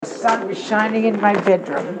sun was shining in my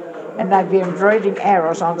bedroom, and I'd be embroidering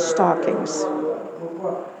arrows on stockings.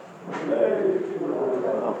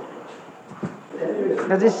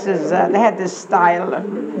 Now this is, they had this style,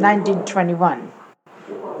 1921.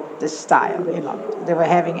 This style, you know. They were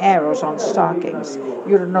having arrows on stockings.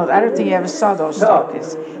 You don't know. I don't think you ever saw those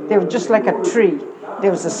stockings. They were just like a tree.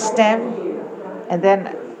 There was a stem, and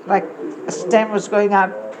then like a stem was going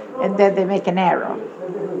out, and then they make an arrow.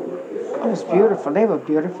 It was beautiful. They were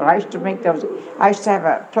beautiful. I used to make those. I used to have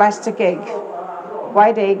a plastic egg,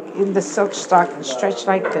 white egg in the silk stocking, stretched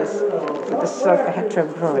like this. With the silk, I had to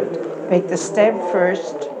embroider. Make the stem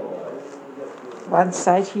first. One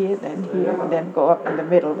side here, then here, and then go up in the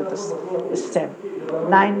middle with the stem.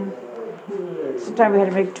 9. Sometimes we had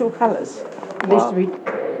to make 2 colors. There used to be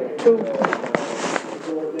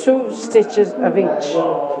two stitches of each.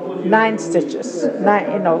 9 stitches.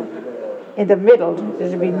 9, you know. In the middle, there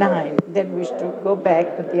would be 9. Then we used to go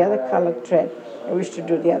back with the other colored thread, and we used to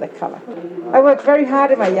do the other color. I worked very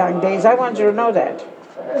hard in my young days. I want you to know that.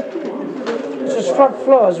 This was front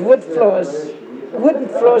floors, wood floors. Wooden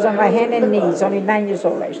floors on my hand and knees, only 9 years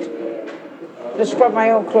old I used to. Just scrub my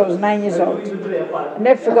own clothes, 9 years old. I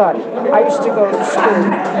never forgot it. I used to go to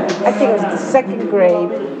school, I think it was the 2nd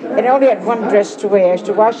grade, and I only had one dress to wear. I used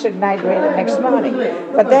to wash it at night, wear it the next morning.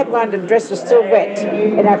 But that one, the dress was still wet,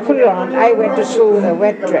 and I put it on. I went to school with a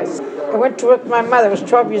wet dress. I went to work with my mother, was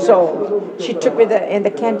 12 years old. She took me in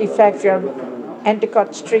the candy factory on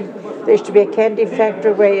Endicott Street. There used to be a candy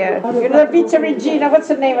factory where, you know the Pizza Regina? What's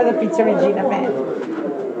the name of the Pizza Regina, man?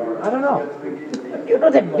 I don't know. You know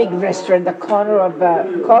that big restaurant, the corner of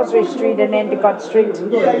Causeway Street and Endicott Street?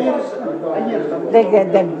 They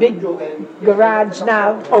got that big garage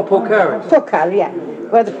now. Oh, Pocari. Pocari, yeah.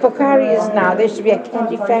 Where the Pocari is now, there used to be a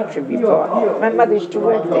candy factory before. My mother used to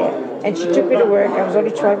work there. And she took me to work. I was only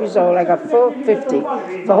 12 years old. I got $4.50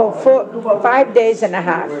 for 5 days and a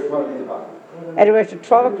half. I had to work till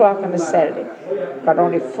 12 o'clock on a Saturday. Got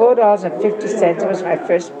only $4.50. It was my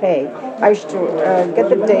first pay. I used to get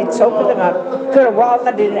the dates, open them up, put a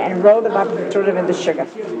walnut in it, and roll them up and throw them in the sugar.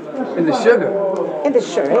 In the sugar? In the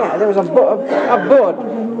sugar, yeah. There was a board,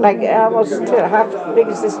 like almost half as big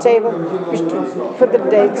as this table. We used to put the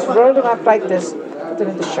dates, roll them up like this, put them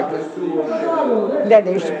in the sugar. And then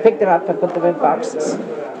they used to pick them up and put them in boxes.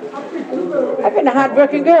 I've been a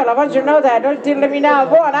hard-working girl. I want you to know that. Don't let me now.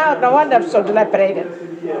 Go on out. No wonder I'm so dilapidated.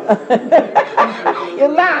 You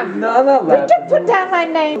laugh. No, I'm not laughing. Don't put down my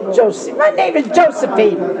name, Josie. My name is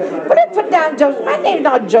Josephine. Put down Josie. My name's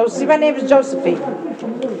not Josie. My name is Josephine.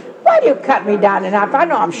 Why do you cut me down in half? I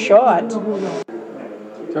know I'm short.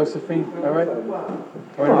 Josephine, all right?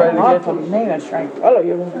 Are you ready to get awful name. I'm trying to follow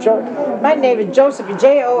you. My name is Josephine.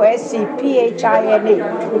 Josephine.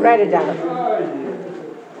 Write it down.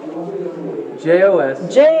 J-O-S.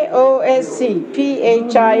 Josephine.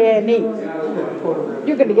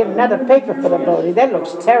 You're going to get another paper for the body. That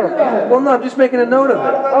looks terrible. Well, no, I'm just making a note of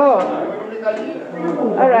it. Oh.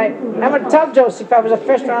 All right. I'm going to tell Josie if I was the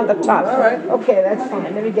first one on the top. All right. Okay, that's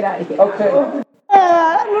fine. Let me get out of here. Okay.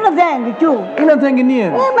 Non tengo più. Io non tengo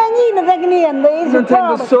niente. Ma io non tengo niente. Non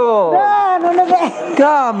tengo solo. No, non ne tengo.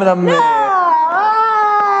 Camera a me. No,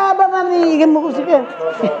 mamma mia, che musica.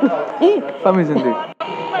 Fammi sentire.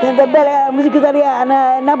 Senta bella musica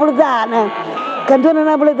italiana, napoletana. Canzone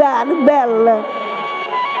napoletana, bella.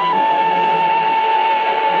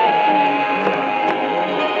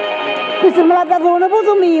 Questo me l'ha dato un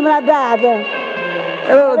nipote mio, me l'ha dato.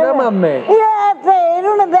 E allora dammi a me. Io a te,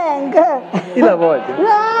 non ne tengo. Io la voglio. No!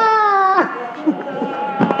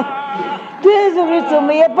 Gesù Cristo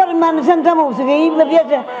mio, e poi rimane senza musica, io mi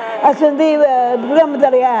piace a sentire il programma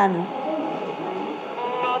italiano.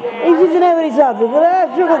 E ci tenevo i soldi, però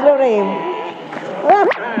ci troveremo.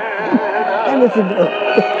 E non si può.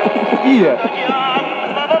 Io.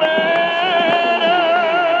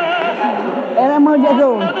 Era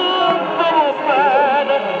mangiatore.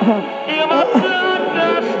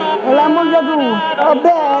 E la mangiatura. Va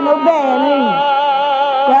bene,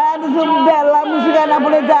 guarda, sono bella la musica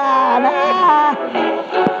napoletana.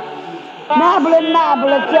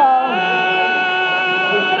 Napoli, ciao.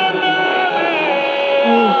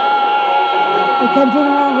 E canzone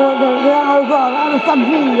la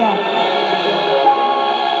nostalgia.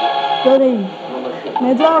 Torino.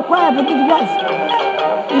 Mi trovo qua per tutti questi.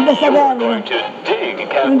 In questa terra.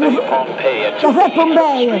 Caffè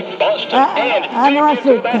Pompeo. Andiamo a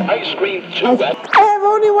sotto. I have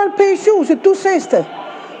only one pair of shoes, 2 sisters.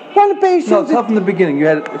 One pair of shoes. No, tell from the beginning. You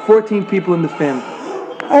had 14 people in the family.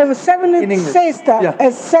 I have 7 sisters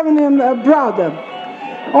and 7 brothers.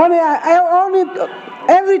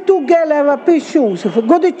 Every 2 girls have a pair of shoes.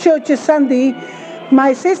 Go to church Sunday,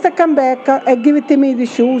 My sister come back and give it to me the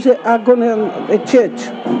shoes. I'm going to church.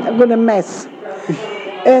 I'm going to mass.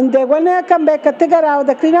 And when I come back, I take her out,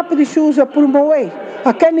 I clean up the shoes, I put them away.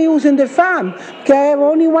 I can't use in the farm because I have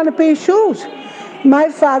only one pair of shoes. My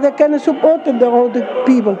father can support all the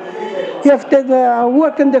people. You have to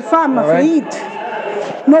work in the farm for eat,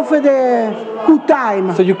 not for the good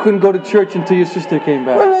time. So you couldn't go to church until your sister came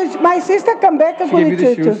back? Well, my sister come back, I go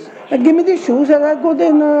to church. Give me the shoes and I go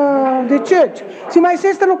to the church. See, my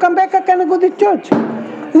sister don't come back, I can't go to church.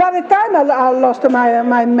 A lot of time I lost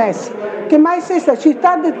my mess. Okay, my sister, she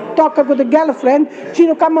started talking with the girlfriend, she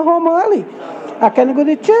don't come home early. I can't go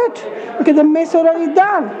to church because the mess already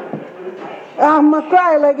done. I'm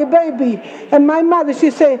crying like a baby. And my mother, she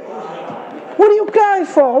say, what are you crying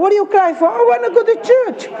for? What are you crying for? I want to go to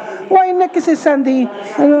church. Why next Sunday?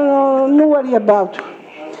 No worry about.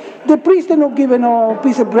 The priest don't give no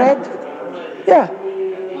piece of bread. Yeah.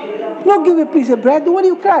 Not give a piece of bread. What do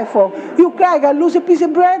you cry for? You cry, I lose a piece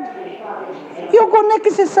of bread? You go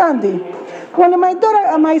next Sunday. When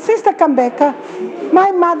my sister come back,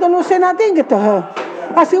 my mother don't say nothing to her.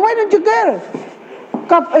 I say, why don't you get it?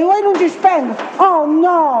 Why don't you spend? Oh,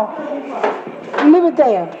 no. Leave it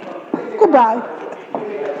there. Goodbye.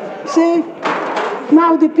 See?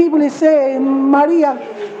 Now the people say, Maria,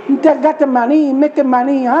 got the money, make the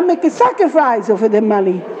money. I make a sacrifice for the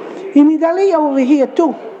money. In Italy, over here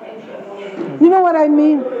too. You know what I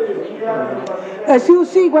mean? As you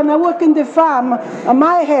see, when I work in the farm, on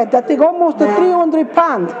my head, I take almost 300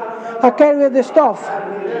 pounds. I carry the stuff.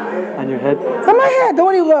 On your head? On my head.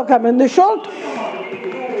 What do you work on? In the shirt?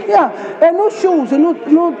 Yeah. And no shoes,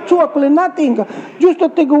 no chocolate, nothing. Just to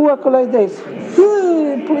take a work like this.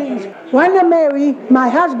 Please. When I marry, my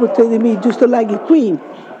husband treated me just like a queen.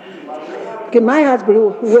 Because my husband, who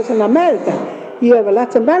was in America, he have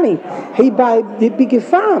lots of money. He buy the big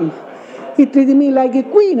farm. He treated me like a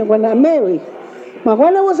queen when I married. But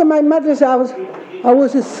when I was at my mother's house, I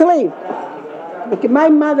was a slave. Because my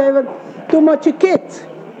mother had too much kids.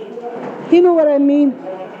 You know what I mean?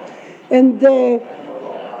 And the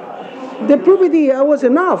property, I was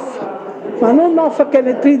enough. But not enough I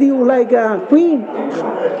can treat you like a queen.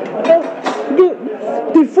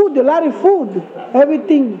 The food, a lot of food,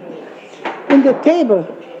 everything in the table.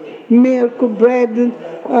 Milk, bread,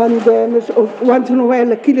 and once in a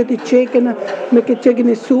while I kill the chicken, make a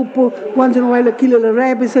chicken soup. Once in a while I kill the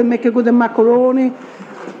rabbits and make a good macaroni.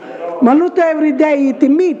 But not every day I eat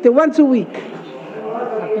meat, once a week.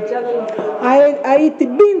 I eat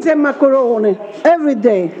beans and macaroni every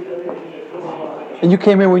day. And you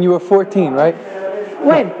came here when you were 14, right?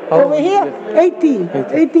 When? Over here?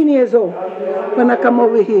 18 years old when I come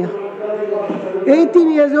over here.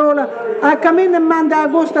 18 years old. I come in on Monday,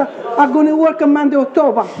 August. I'm going to work on Monday,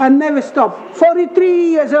 October. I never stop.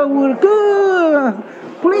 43 years old.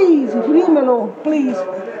 Please, leave me alone. Please,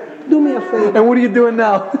 do me a favor. And what are you doing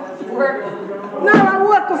now? Now I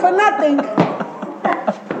work for nothing.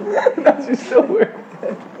 That's just so weird.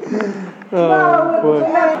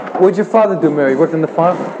 What'd your father do, Mary? Work on the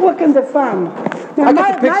farm? Work on the farm. Now,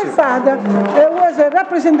 my father was a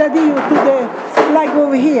representative to the, like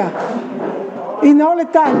over here. In all the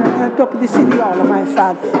time, I talk to the city hall, my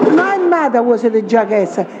father. My mother was a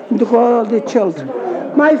judge to all the children.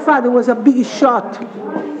 My father was a big shot.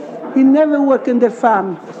 He never worked in the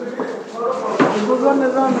farm. He would run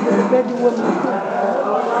around with the baby woman.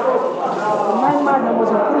 My mother was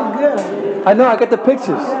a pretty girl. I know, I got the pictures.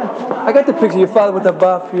 Yeah. I got the picture. Your father with the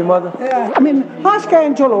buff, your mother. Yeah. I mean, ask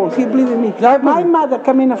Angelo if you believe in me. My mother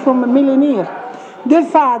came in from a millionaire. Their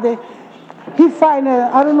father, he find,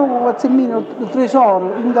 I don't know what's it mean, the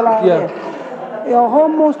treasure in the land. Yeah. He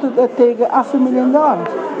almost take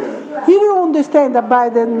 $500,000. He don't understand that by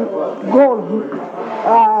the gold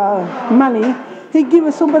money, he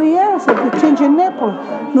give somebody else to change a nipple,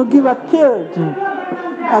 no give a third.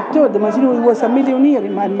 A third, but you know, he was a millionaire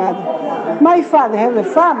in my mother. My father have a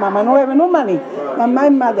farm, but I don't have no money. But my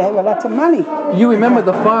mother have a lot of money. You remember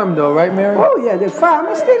the farm though, right, Mary? Oh yeah, the farm.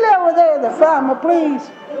 It's still over there, the farm, please.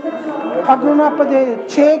 I grew up with a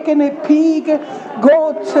chicken, a pig,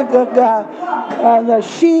 goats, the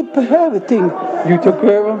sheep, everything. You took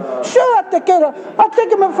care of them? Sure, I take care of them. I take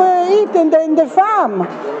them for eating in the farm.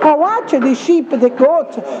 I watch the sheep, the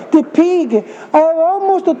goats, the pig. I have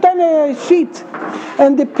almost 10 sheep.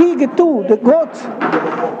 And the pig too, the goats. So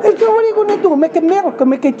what are you going to do? Make a milk,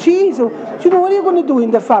 make a cheese? You know, what are you going to do in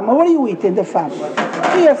the farm? What do you eat in the farm?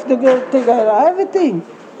 You have to take care of everything.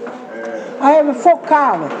 I have 4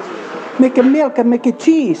 cows. Make a milk and make a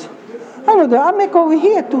cheese. I don't know, I make over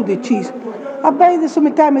here too, the cheese. I buy this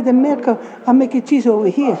sometimes the milk, I make a cheese over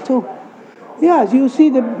here too. Yes, you see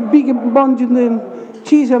the big bunch in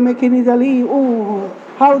cheese I make in Italy, oh,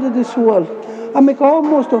 out of this world. I make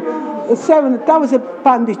almost 7,000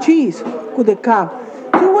 pounds of cheese with the cow.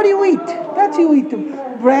 So what do you eat? That's you eat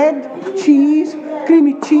bread, cheese,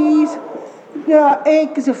 creamy cheese,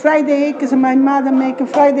 eggs, fried eggs. My mother make a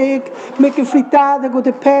fried egg, make a frittata with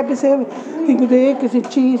the peppers, everything with the eggs and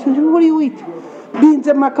cheese. What do you eat? Beans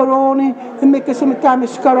and macaroni, and make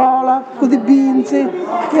sometimes scarola with the beans.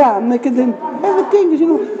 Yeah, make them everything. You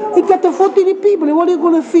know, you got the 40 people. What are you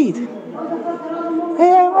going to feed?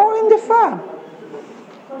 All in the farm.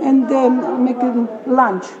 And make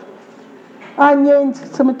lunch. Onions,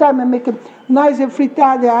 sometimes I make a nice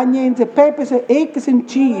frittata, onions, peppers, eggs and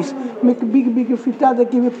cheese. Make a big frittata,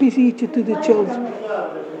 give a piece each to the children.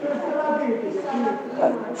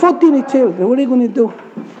 14 children, what are you going to do?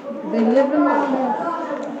 They live in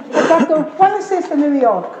I got one sister in New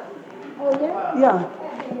York. Oh, yeah? Yeah.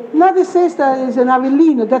 Another sister is in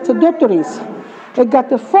Avellino, that's a doctoress. I got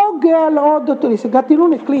 4 girls, all doctoress. I got in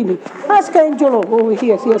one clinic. Ask Angelo over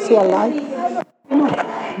here, see alive. You know,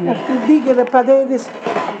 have to dig the potatoes.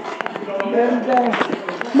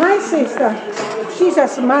 And my sister, she's a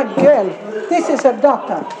smart girl. This is a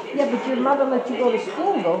doctor. Yeah, but your mother let you go to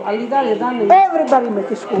school, though. Everybody went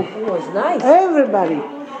to school. It was nice. Everybody.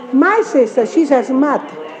 My sister, she's a smart.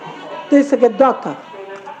 This is a doctor.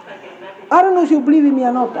 I don't know if you believe in me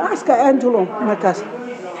or not. Ask Angelo, my cousin.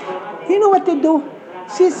 You know what they do?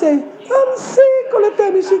 She said, I'm sick. All the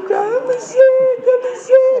time she cried, I'm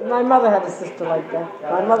sick. My mother had a sister like that.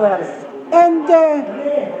 My mother had a sister.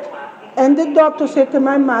 And the doctor said to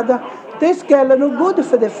my mother, this girl is no good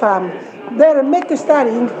for the farm. Better make her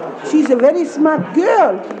studying. She's a very smart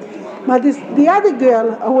girl. But the other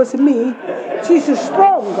girl, was me, she's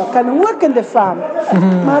strong, can work in the farm.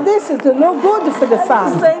 But this is no good for the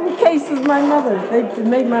farm. Same case as my mother. They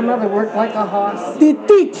made my mother work like a horse. The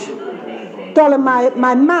teacher told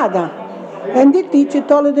my mother, and the teacher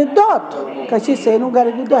told the daughter, because she said, no got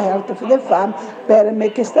to do the health for the farm, better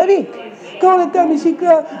make her study. All the time she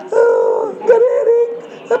cried, oh, got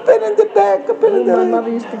a pain in the back, a pain in the My leg. mother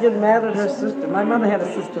used to get mad at her sister. My mother had a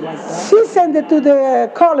sister like that. She sent her to the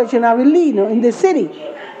college in Avellino, in the city.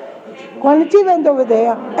 When she went over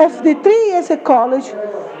there, after 3 years of college,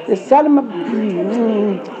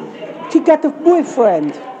 she got a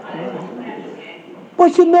boyfriend.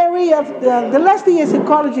 But she married, after the last years of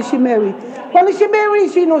college she married. When she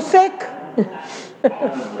married, she was sick.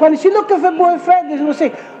 When she looking for a boyfriend, she was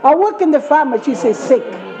sick. I work in the farm, but she says sick.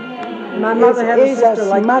 My mother had a sister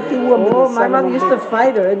like that. Woman, Oh, my mother used to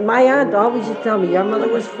fight her. And my aunt always used to tell me, your mother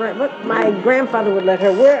was friend. But my grandfather would let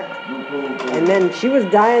her work. And then she was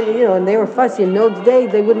dying, you know, and they were fussy. In those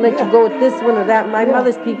days, they wouldn't let you go with this one or that. My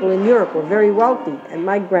mother's people in Europe were very wealthy. And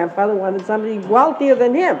my grandfather wanted somebody wealthier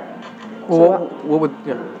than him. Well, what would,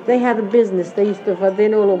 yeah. They had a business. They used to, they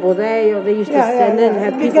used to send in,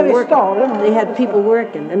 had They people got a working. stall, They had people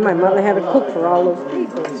working, and my mother had to cook for all those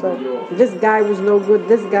people. So this guy was no good.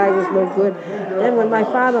 This guy was no good. Then when my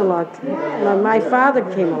father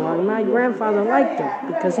came along, my grandfather liked him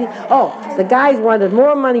because the guys wanted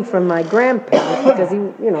more money from my grandparents because he,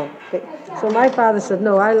 you know. So my father said,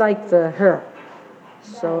 no, I liked her.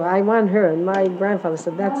 So I want her, and my grandfather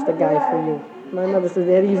said, that's the guy for you. My mother said,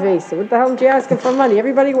 Eddie Vase. What the hell did you asking for money?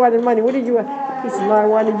 Everybody wanted money. What did you want? He said, well, I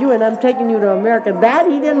wanted you, and I'm taking you to America. That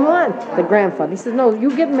he didn't want, the grandfather. He said, no,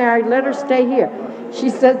 you get married. Let her stay here. She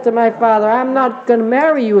said to my father, I'm not going to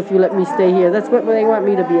marry you if you let me stay here. That's what they want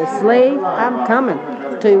me to be, a slave. I'm coming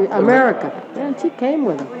to America. And she came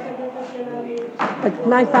with him. But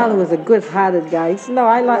my father was a good-hearted guy. He said, no,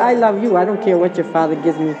 I love you. I don't care what your father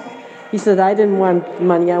gives me. He said, I didn't want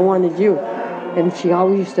money. I wanted you. And she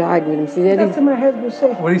always used to argue with him. She said, That's what my husband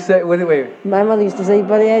said. What do you say? Wait. my mother used to say,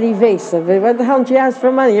 but Eddie Vase, what the hell did you ask for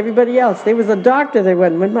money? Everybody else. There was a doctor there.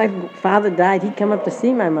 When my father died, he'd come up to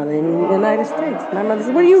see my mother in the United States. My mother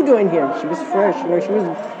said, what are you doing here? She was fresh. You know, she was,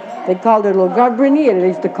 they called her little Garbrinier. They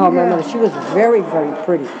used to call my mother. She was very, very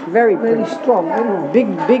pretty. Very pretty. Very strong, you know. Big,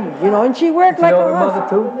 you know, and she worked Did you like know a her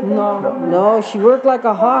horse. mother too? No, she worked like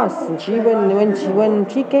a horse. And she when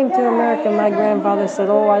she came to America, my grandfather said,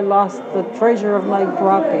 "Oh, I lost the treasure of my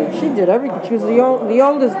property." She did everything. She was the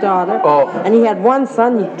oldest daughter. Oh. And he had one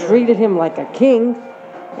son. He treated him like a king.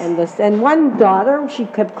 And one daughter, she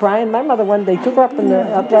kept crying. My mother one day took her up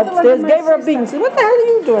upstairs, gave her a beating. Said, "What the hell are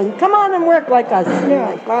you doing? Come on and work like us."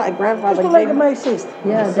 Yeah. My grandfather Just gave like her. my sister.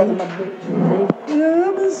 Yeah,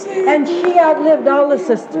 and she outlived all the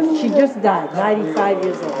sisters. She just died, 95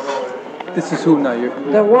 years old. This is who now? You're,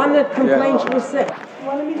 The one that complained she was sick.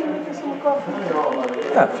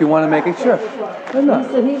 yeah, if you want to make it, sure. He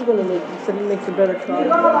said he's going to make it. He said he makes a better coffee.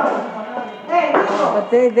 But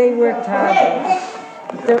they worked hard.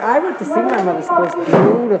 I went to see my mother's school. It's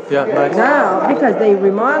beautiful. Yeah, nice. Now, because they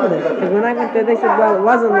remodeled it. Because when I went there, they said, well, it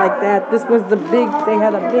wasn't like that. This was they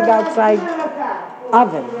had a big outside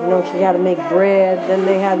oven. You know, she had to make bread. Then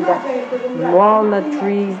they had the walnut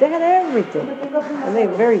trees. They had everything. And they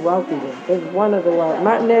were very wealthy there. They're one of the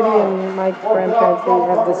Martinetti and my grandparents, they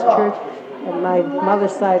have this church. And my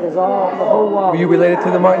mother's side is all, the whole wall. Were you related to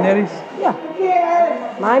the Martinettis? Yeah.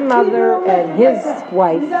 My mother and his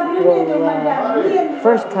wife were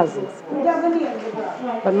first cousins.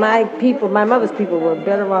 But my mother's people were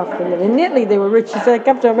better off than them. In Italy, they were rich. She said, I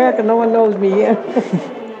come to America, no one knows me here.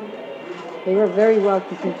 They were very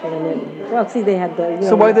wealthy people in Italy. Well, see, they had the...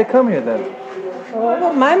 So why'd they come here then?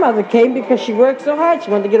 Well, my mother came because she worked so hard. She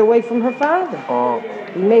wanted to get away from her father. Oh.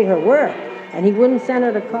 He made her work. And he wouldn't send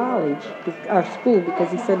her to college or school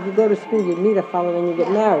because he said, you go to school, you meet a fellow and you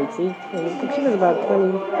get married. See? And she was about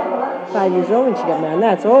 25 years old when she got married. And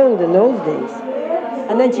that's old in those days.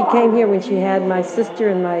 And then she came here when she had my sister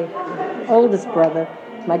and my oldest brother.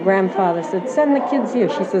 My grandfather said, send the kids here.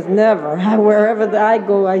 She says, never. Wherever I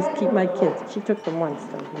go, I keep my kids. She took them once,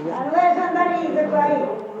 though. Yeah.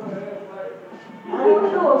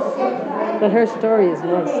 But her story is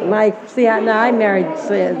nice. I married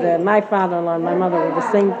my father-in-law and my mother were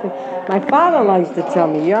the same thing. My father-in-law used to tell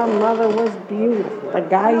me, your mother was beautiful. The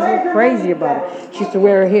guys were crazy about her. She used to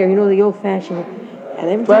wear her hair, you know, the old-fashioned. And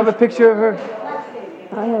every Do I have a picture of her?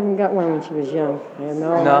 I haven't got one when she was young. I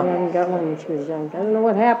haven't got one when she was young. I don't know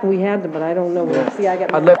what happened. We had them, but I don't know. Yeah. See,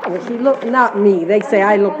 she looked, not me. They say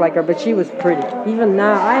I look like her, but she was pretty. Even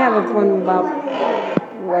now, I have one about...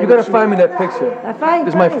 You gotta find me that picture.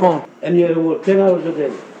 This is my phone. And you work 10 hours a day.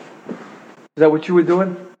 Is that what you were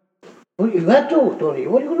doing? Well, you got to, Tony.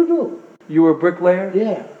 What are you going to do? You were a bricklayer?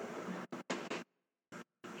 Yeah.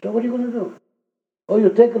 So what are you going to do? Oh, you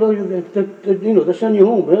take it, or they send you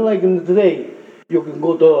home. Like in today, you can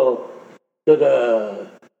go to the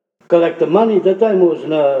collect the money. That time was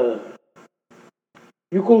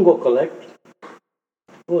you couldn't go collect.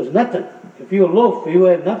 It was nothing. If you were loaf, you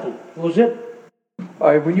had nothing. It was it. All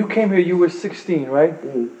right, when you came here, you were 16, right?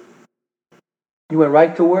 Mm. You went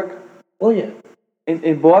right to work? Oh, yeah.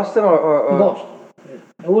 In Boston or? Boston. Yeah.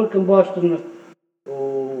 I worked in Boston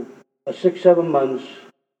for 6-7 months.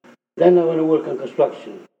 Then I went to work on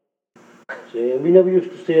construction. See, and we never used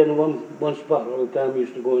to stay in one spot all the time. We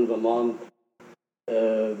used to go in Vermont,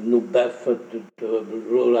 New Bedford,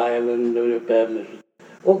 Rhode Island,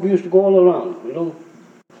 we used to go all around, you know.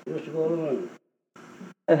 We used to go all around.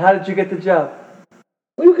 And how did you get the job?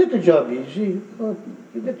 Well, you get the job easy. Well,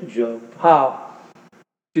 you get the job. How?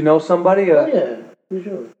 Do you know somebody? Oh, yeah.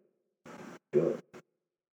 Sure. Sure.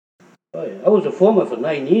 Oh, yeah. I was a foreman for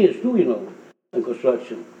 9 years, too, you know, in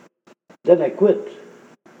construction. Then I quit.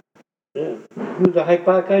 Yeah. We was at Hyde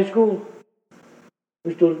Park High School.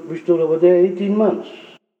 We stood over there 18 months.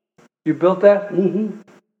 You built that? Mm-hmm.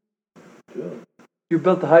 Sure. You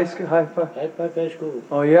built the Hyde Park? Hyde Park High School.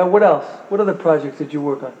 Oh, yeah? What else? What other projects did you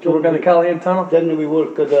work on? Did you work on the Callahan Tunnel? Then we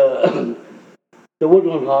worked at the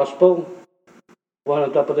Woodland Hospital, one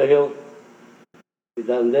on top of the hill. We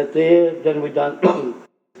done that there. Then we done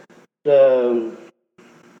the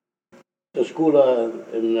school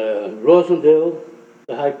in Rosendale,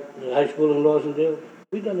 the high school in Rosendale.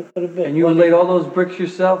 We done it for a bit. And you laid all those bricks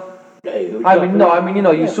yourself? Yeah,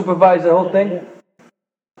 you supervised the whole thing? Yeah.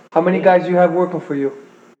 How many guys do you have working for you?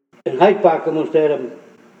 In Hyde Park, I must have them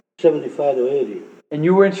 75 or 80. And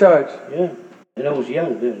you were in charge? Yeah, and I was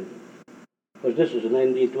young then. Because this is in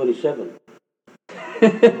 1927.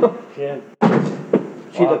 Yeah.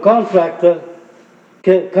 See, the contractor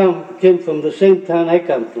came from the same town I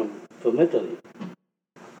come from Italy.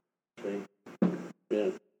 See?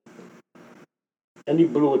 Yeah. And he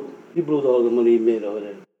blew all the money he made over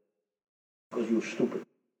there. Because he was stupid.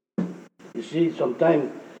 You see,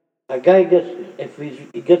 sometimes a guy if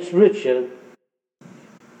he gets richer,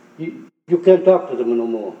 you can't talk to them no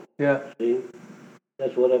more. Yeah. See?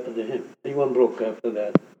 That's what happened to him. He went broke after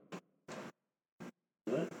that.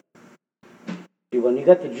 Right? See, when he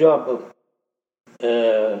got the job of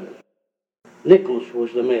Nichols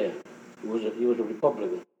was the mayor. He was a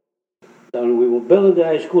Republican. Then we were building the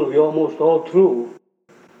high school. We almost all through.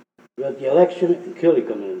 We had the election and Kelly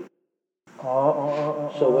come in.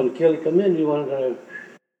 So when Kelly come in, he wanted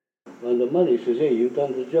the money. He says, "Hey, you've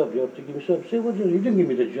done the job. You have to give me something." I said, "What? You didn't give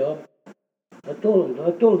me the job." I told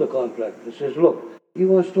the contractor. He says, "Look, he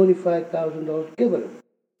wants $25,000. Give it him."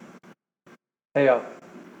 Hey,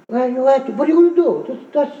 Well, you have to. What are you going to do?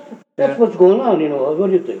 That's what's going on, you know. What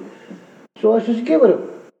do you think? So I says, "Give it him."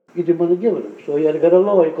 He didn't want to give it him. So he had to get a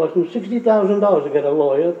lawyer. It cost him $60,000 to get a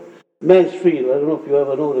lawyer. Mansfield, I don't know if you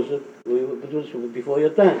ever noticed it, but this was before your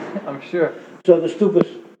time. I'm sure. So the stupid,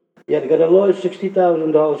 he had got a lawyer,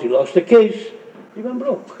 $60,000, he lost the case, he went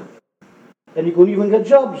broke. And he couldn't even get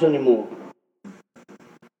jobs anymore.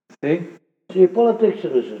 See? See, politics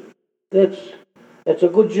is that's a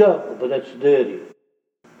good job, but that's dirty.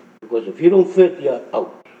 Because if you don't fit, you're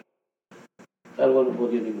out. I don't want to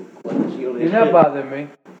put anymore. You're not bothering me.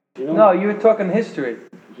 You know? No, you were talking history.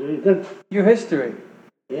 Your history.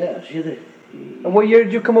 Yeah, see the... And what year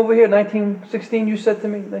did you come over here? 1916, you said to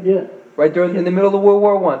me? Yeah. Right during, in the middle of World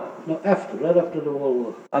War I? No, right after the World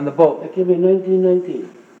War. On the boat. I came in 1919.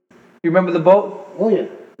 You remember the boat? Oh yeah,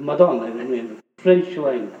 Madonna, I mean, French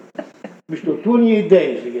line. We took 28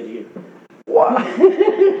 days to get here. Wow.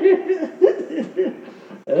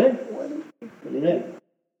 Eh? Yeah.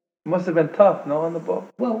 Must have been tough, no, on the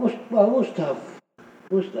boat? Well, it was tough.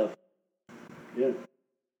 It was tough. Yeah.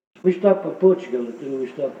 We stopped at Portugal, until we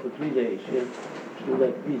stopped for 3 days, yeah. Still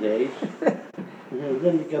like 3 days. And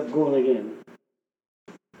then we kept going again.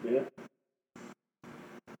 Yeah.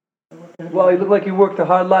 Well, you look like you worked a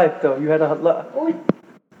hard life, though. You had a hard life. Oh,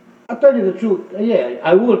 I'll tell you the truth. Yeah,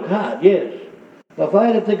 I worked hard, yes. But if I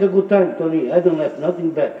had to take a good time, Tony, I don't left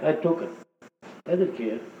nothing back. I took it. I didn't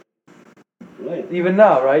care. Right. Even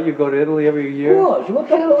now, right? You go to Italy every year? Of course. What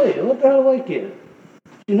the hell I care?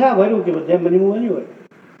 See, now I don't give a damn anymore anyway.